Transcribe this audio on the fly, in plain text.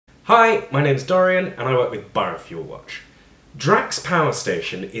Hi, my name's Dorian and I work with Biofuelwatch. Drax power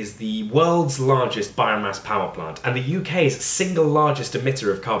station is the world's largest biomass power plant and the UK's single largest emitter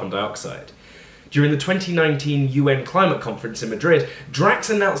of carbon dioxide. During the 2019 UN climate conference in Madrid, Drax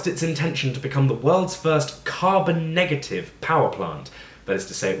announced its intention to become the world's first carbon-negative power plant. That is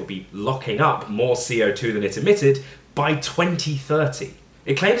to say, it will be locking up more CO2 than it emitted by 2030.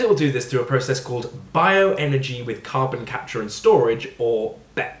 It claims it will do this through a process called bioenergy with carbon capture and storage, or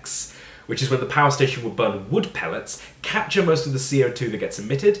BECCS, which is when the power station will burn wood pellets, capture most of the CO2 that gets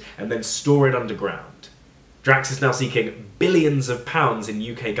emitted, and then store it underground. Drax is now seeking billions of pounds in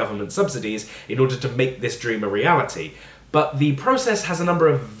UK government subsidies in order to make this dream a reality, but the process has a number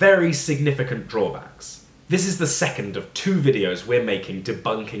of very significant drawbacks. This is the second of two videos we're making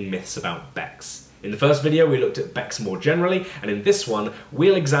debunking myths about BECCS. In the first video we looked at BECCS more generally, and in this one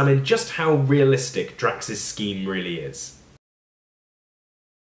we'll examine just how realistic Drax's scheme really is.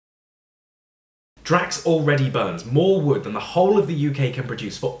 Drax already burns more wood than the whole of the UK can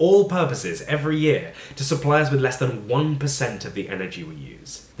produce for all purposes every year to suppliers with less than 1% of the energy we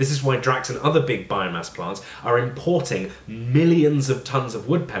use. This is why Drax and other big biomass plants are importing millions of tons of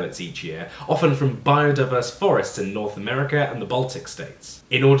wood pellets each year, often from biodiverse forests in North America and the Baltic states.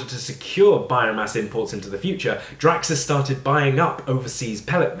 In order to secure biomass imports into the future, Drax has started buying up overseas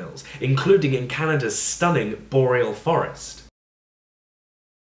pellet mills, including in Canada's stunning boreal forest.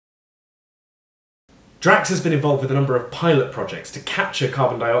 Drax has been involved with a number of pilot projects to capture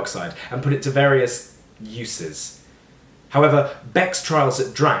carbon dioxide and put it to various uses. However, BECCS trials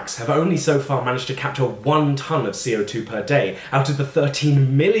at Drax have only so far managed to capture 1 tonne of CO2 per day out of the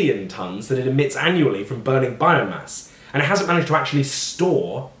 13 million tonnes that it emits annually from burning biomass, and it hasn't managed to actually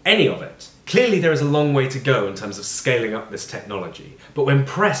store any of it. Clearly there is a long way to go in terms of scaling up this technology, but when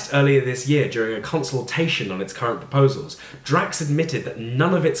pressed earlier this year during a consultation on its current proposals, Drax admitted that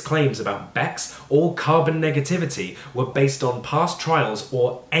none of its claims about BECCS or carbon negativity were based on past trials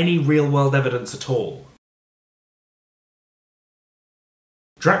or any real-world evidence at all.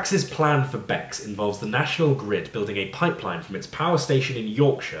 Drax's plan for BECCS involves the national grid building a pipeline from its power station in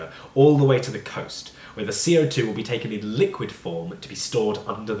Yorkshire all the way to the coast, where the CO2 will be taken in liquid form to be stored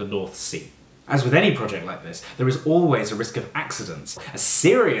under the North Sea. As with any project like this, there is always a risk of accidents. A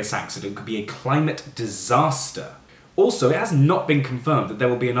serious accident could be a climate disaster. Also, it has not been confirmed that there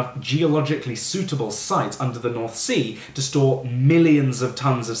will be enough geologically suitable sites under the North Sea to store millions of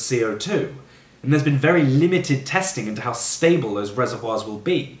tons of CO2. And there's been very limited testing into how stable those reservoirs will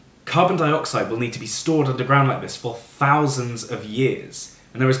be. Carbon dioxide will need to be stored underground like this for thousands of years,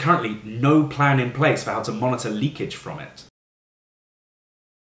 and there is currently no plan in place for how to monitor leakage from it.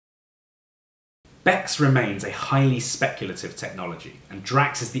 BECCS remains a highly speculative technology, and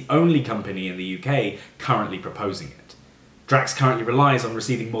Drax is the only company in the UK currently proposing it. Drax currently relies on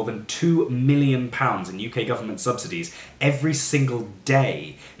receiving more than £2 million in UK government subsidies every single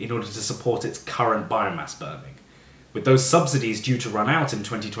day in order to support its current biomass burning. With those subsidies due to run out in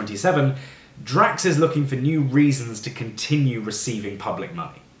 2027, Drax is looking for new reasons to continue receiving public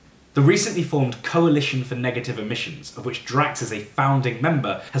money. The recently formed Coalition for Negative Emissions, of which Drax is a founding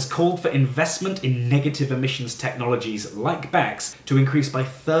member, has called for investment in negative emissions technologies like BECCS to increase by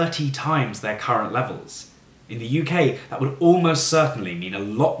 30 times their current levels. In the UK, that would almost certainly mean a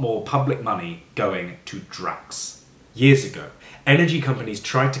lot more public money going to Drax. Years ago, energy companies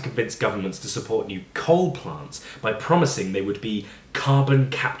tried to convince governments to support new coal plants by promising they would be carbon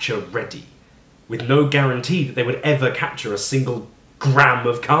capture ready, with no guarantee that they would ever capture a single gram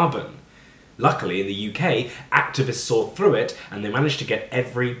of carbon. Luckily, in the UK, activists saw through it and they managed to get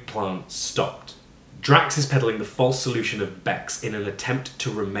every plant stopped. Drax is peddling the false solution of BECCS in an attempt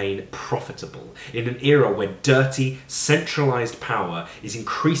to remain profitable, in an era where dirty, centralised power is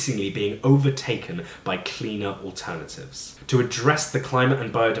increasingly being overtaken by cleaner alternatives. To address the climate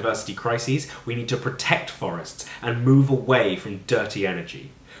and biodiversity crises, we need to protect forests and move away from dirty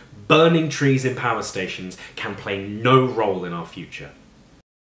energy. Burning trees in power stations can play no role in our future.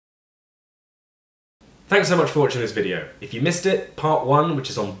 Thanks so much for watching this video. If you missed it, part 1, which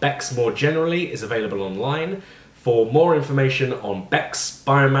is on BECCS more generally, is available online. For more information on BECCS,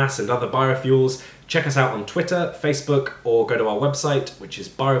 biomass and other biofuels, check us out on Twitter, Facebook, or go to our website, which is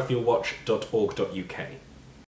biofuelwatch.org.uk.